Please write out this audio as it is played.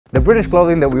The British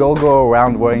clothing that we all go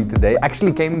around wearing today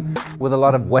actually came with a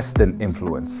lot of Western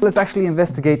influence. Let's actually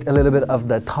investigate a little bit of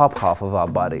the top half of our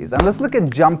bodies. And let's look at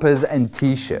jumpers and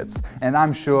t-shirts. And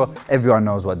I'm sure everyone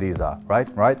knows what these are,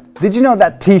 right? Did you know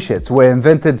that t-shirts were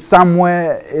invented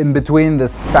somewhere in between the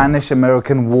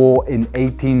Spanish-American War in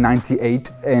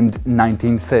 1898 and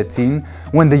 1913,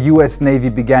 when the US Navy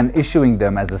began issuing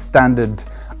them as a standard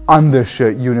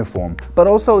undershirt uniform? But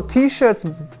also t-shirts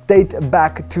date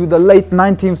back to the late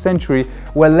 19th century,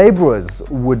 where laborers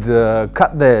would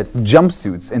cut their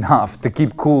jumpsuits in half to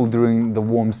keep cool during the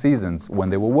warm seasons when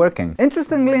they were working.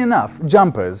 Interestingly enough,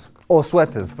 jumpers, or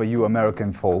sweaters for you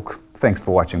American folk, thanks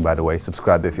for watching by the way,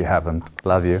 subscribe if you haven't,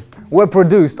 love you, were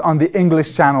produced on the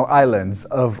English Channel Islands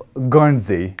of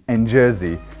Guernsey and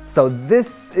Jersey. So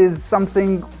this is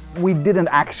something we didn't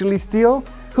actually steal.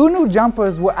 Who knew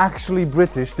jumpers were actually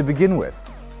British to begin with?